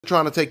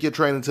Trying to take your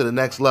training to the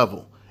next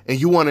level and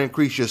you want to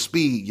increase your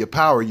speed, your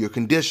power, your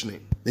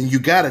conditioning, then you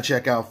got to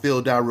check out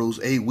Phil Daru's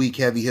 8-week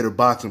heavy hitter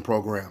boxing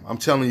program. I'm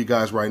telling you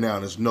guys right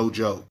now, it's no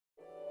joke.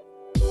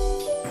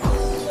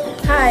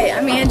 Hi,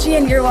 I'm Angie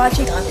and you're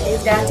watching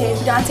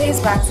Dante's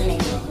Boxing.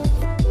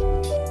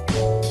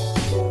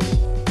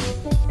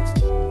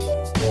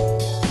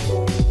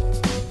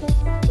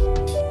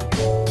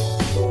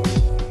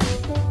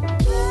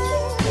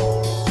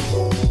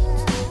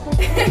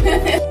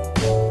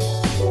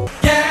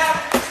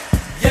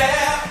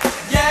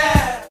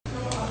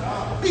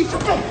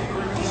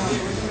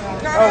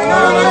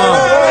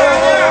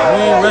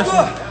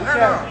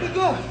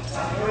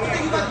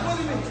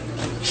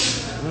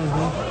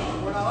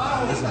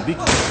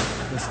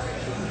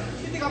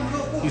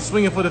 He's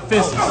swinging for the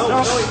fences.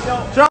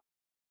 Jump.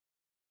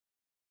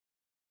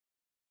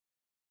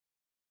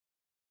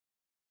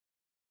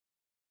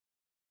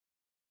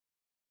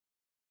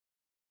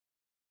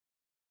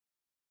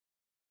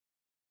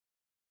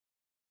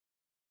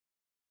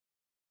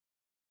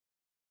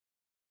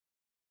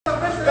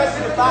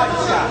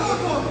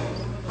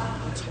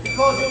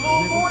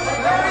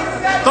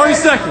 30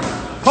 seconds.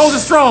 Hold it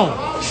strong.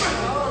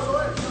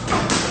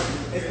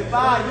 It's the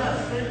body.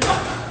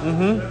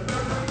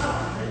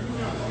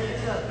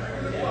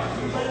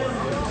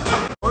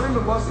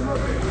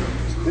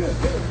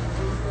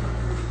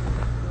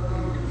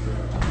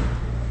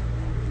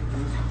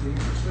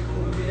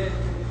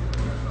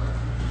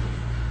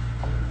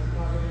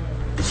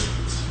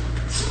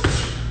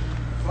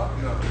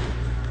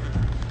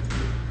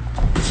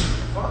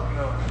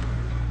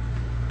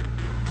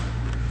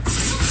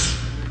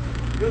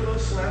 Good little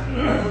slap,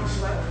 good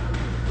slap.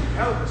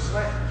 Hell of a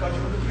slap. Thought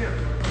you were the pimp.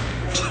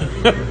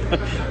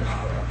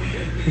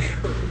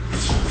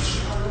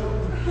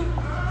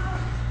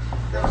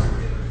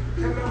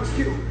 That was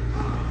cute.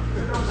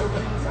 That was so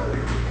cute.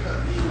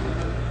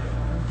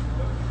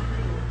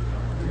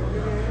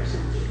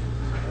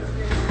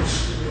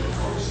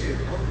 Oh shit.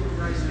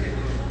 Nice hit.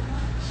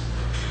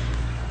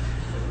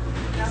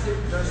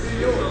 That's it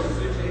yours.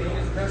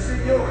 That's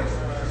it yours.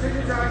 Take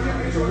your time, give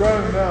me it's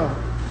running now.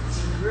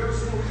 Real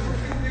smooth. You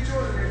can get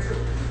yours in there too.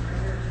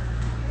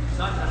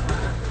 Stop.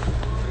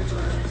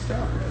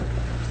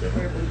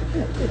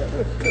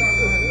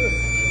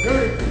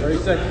 30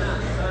 seconds.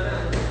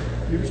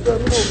 You can start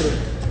them over there.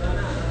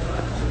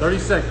 30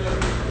 seconds.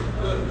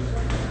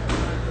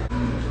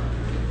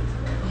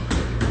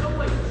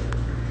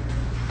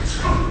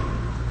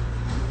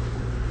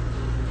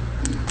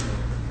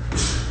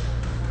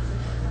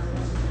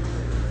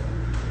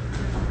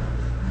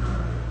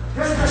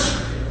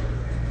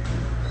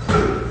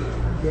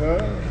 Yeah,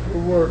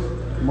 good work.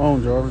 Come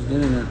on, Jarvis,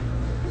 get in there.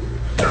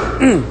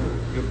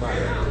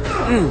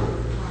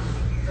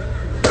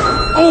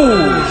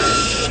 Oh,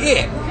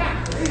 shit.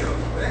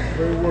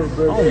 Way to work,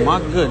 baby. Oh, my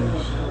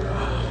goodness.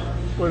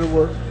 Way to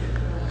work.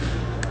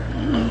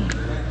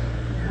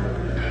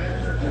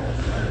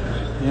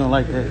 You don't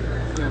like that.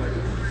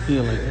 You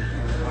don't like that.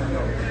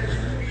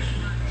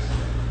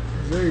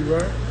 There you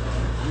right.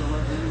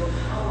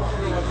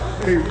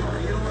 Hey.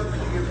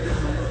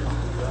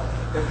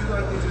 If you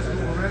like to just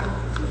move around,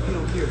 he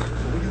don't care. But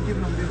when you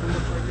giving him different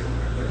looks like that,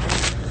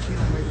 he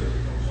don't make it.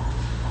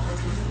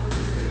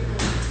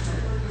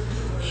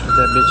 Shut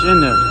that bitch in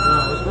there.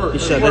 He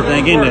shut that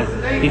thing in there.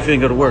 He finna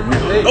go to work now.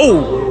 Oh!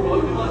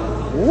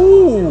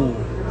 Ooh!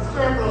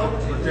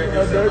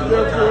 Right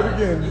there for it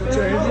again.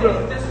 Change it up.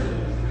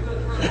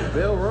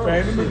 Bell run.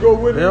 Change him and go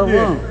with it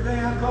again.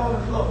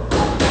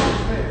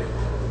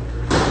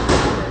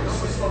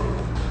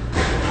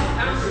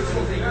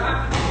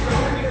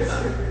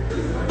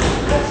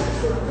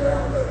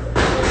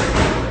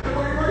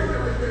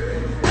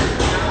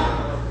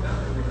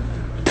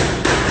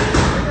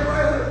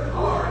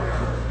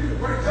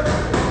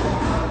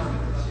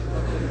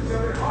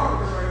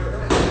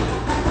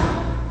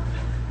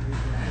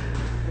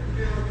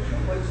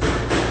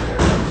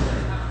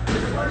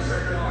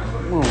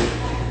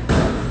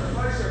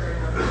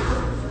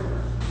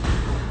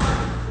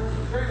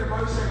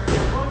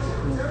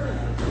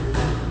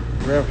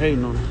 Ref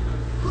hating on him.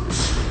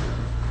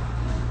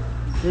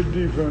 Good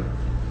defense.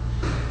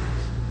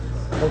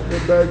 Off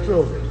that back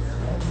toe.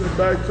 Off that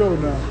back toe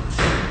now.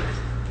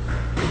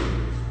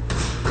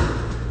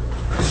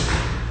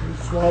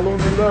 You're swallowing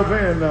the left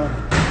hand now.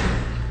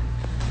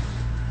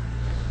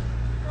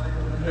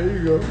 There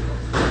you go.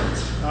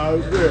 Now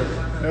it's there.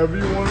 Whenever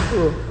you want to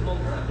throw.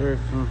 There,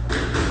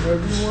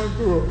 Whenever you want to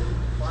throw.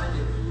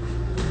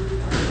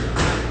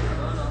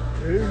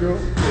 There you go.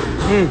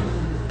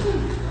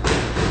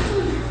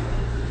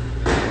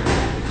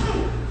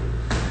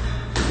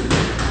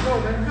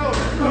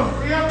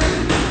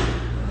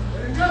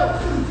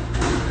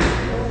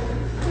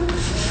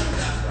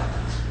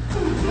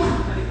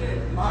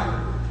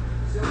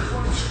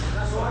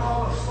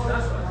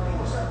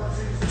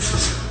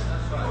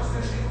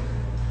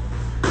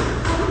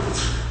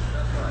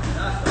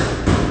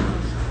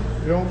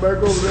 You don't back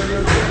over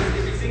there.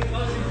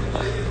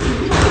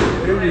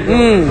 There you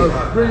go.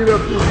 Bring it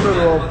up to the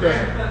middle off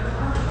that.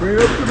 Bring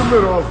it up to the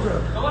middle off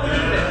that.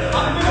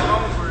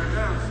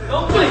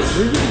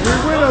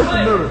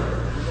 back a minute.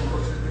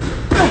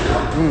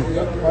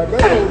 Right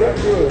back over,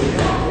 that's good.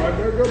 Right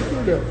back up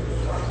through there.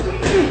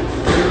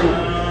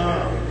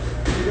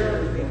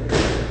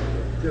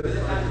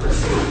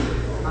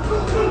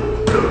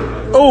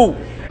 Oh!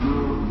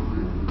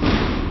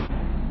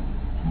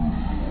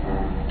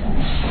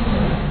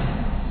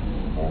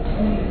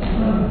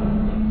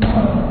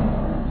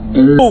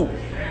 Oh!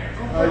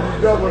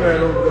 You double that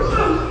over there.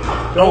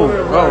 Oh,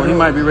 right he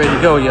might be ready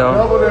to go, y'all.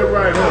 Double that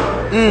right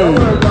hook. Double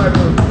that right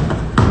hook.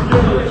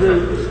 Give it to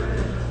you.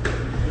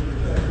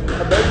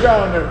 Back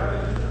down there.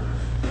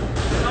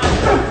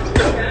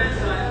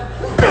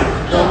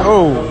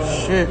 Oh,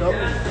 shit.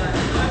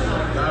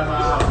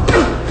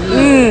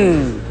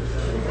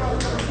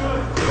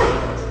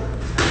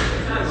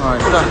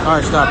 Alright, stop.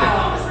 Alright, stop it.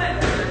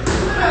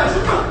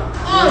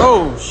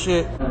 Oh,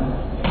 shit.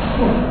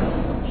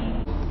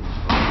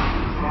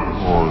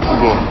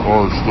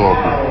 Alright, stop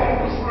it.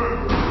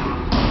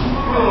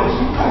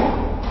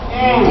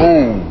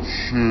 Oh,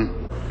 shit.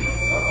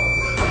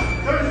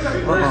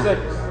 30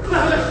 seconds.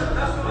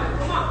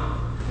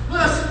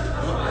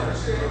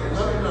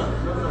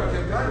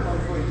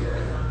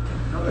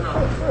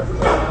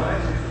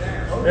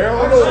 Stay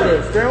on over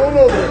there. Stay on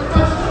over there.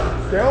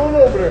 Stay on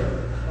over there.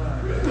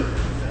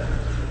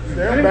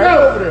 Stay on back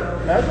over there.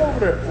 Back over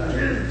there.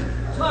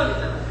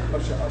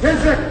 10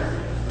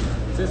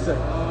 seconds. 10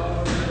 seconds.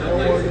 I don't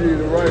want to give you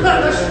the right side. I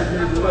want to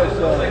give you the left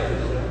side.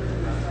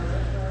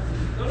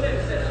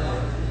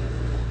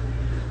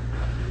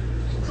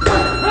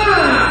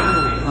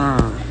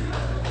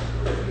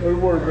 Good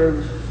work,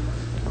 baby.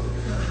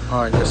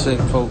 All right, that's it,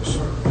 folks.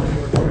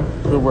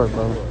 Good work,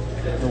 bro.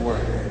 Good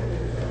work.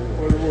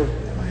 Good work.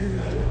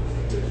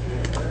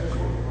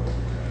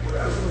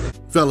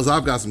 Fellas,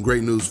 I've got some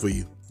great news for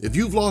you. If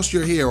you've lost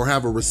your hair or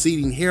have a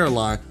receding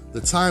hairline,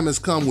 the time has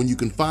come when you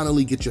can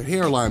finally get your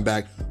hairline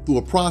back through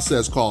a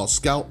process called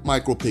scalp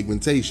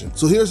micropigmentation.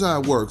 So here's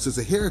how it works. It's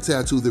a hair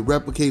tattoo that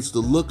replicates the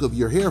look of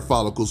your hair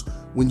follicles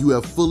when you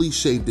have fully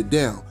shaved it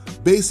down.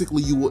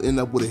 Basically, you will end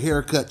up with a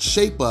haircut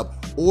shape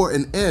up or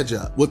an edge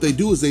up. What they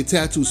do is they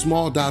tattoo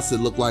small dots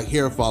that look like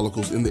hair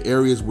follicles in the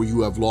areas where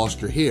you have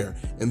lost your hair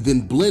and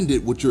then blend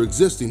it with your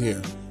existing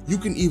hair. You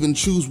can even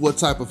choose what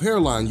type of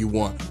hairline you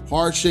want,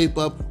 hard shape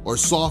up or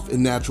soft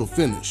and natural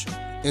finish.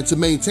 And to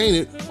maintain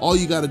it, all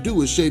you gotta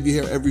do is shave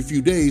your hair every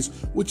few days,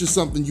 which is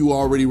something you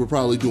already were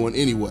probably doing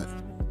anyway.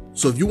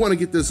 So if you wanna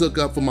get this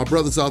hookup for my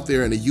brothers out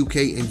there in the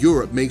UK and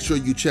Europe, make sure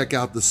you check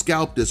out the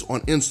Scalp This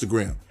on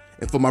Instagram.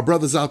 And for my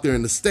brothers out there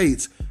in the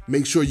States,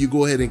 make sure you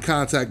go ahead and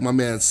contact my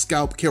man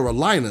Scalp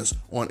Carolinas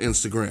on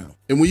Instagram.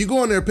 And when you go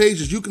on their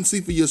pages, you can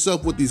see for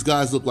yourself what these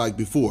guys look like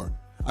before.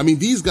 I mean,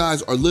 these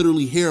guys are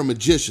literally hair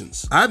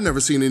magicians. I've never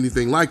seen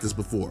anything like this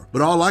before,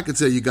 but all I can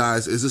tell you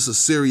guys is this is a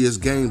serious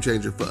game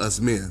changer for us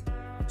men.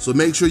 So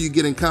make sure you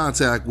get in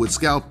contact with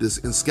Scalp This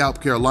and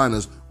Scalp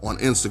Carolinas on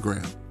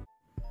Instagram.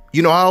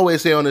 You know, I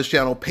always say on this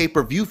channel,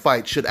 pay-per-view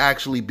fights should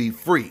actually be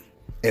free.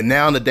 And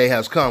now the day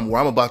has come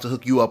where I'm about to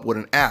hook you up with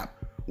an app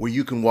where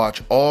you can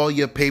watch all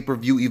your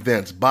pay-per-view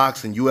events,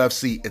 boxing,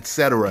 UFC,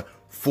 etc.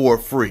 for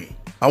free.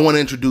 I want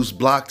to introduce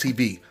Block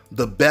TV,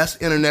 the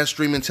best internet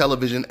streaming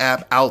television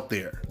app out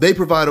there. They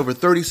provide over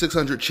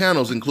 3,600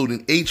 channels,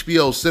 including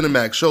HBO,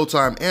 Cinemax,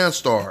 Showtime, and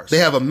Stars. They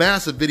have a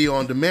massive video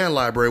on demand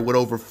library with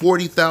over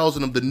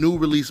 40,000 of the new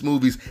release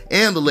movies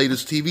and the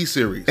latest TV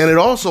series. And it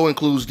also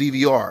includes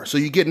DVR. So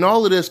you're getting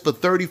all of this for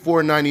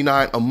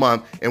 $34.99 a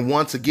month. And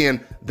once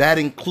again, that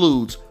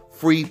includes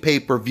free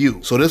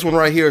pay-per-view. So this one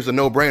right here is a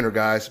no-brainer,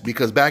 guys,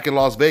 because back in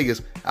Las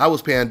Vegas, I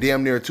was paying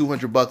damn near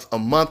 $200 a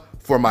month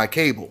for my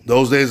cable.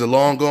 Those days are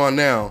long gone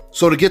now.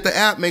 So to get the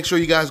app, make sure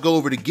you guys go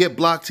over to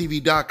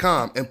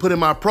getblocktv.com and put in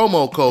my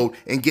promo code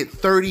and get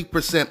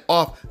 30%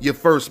 off your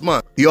first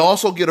month. You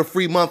also get a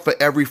free month for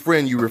every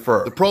friend you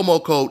refer. The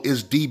promo code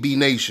is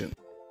DBNation.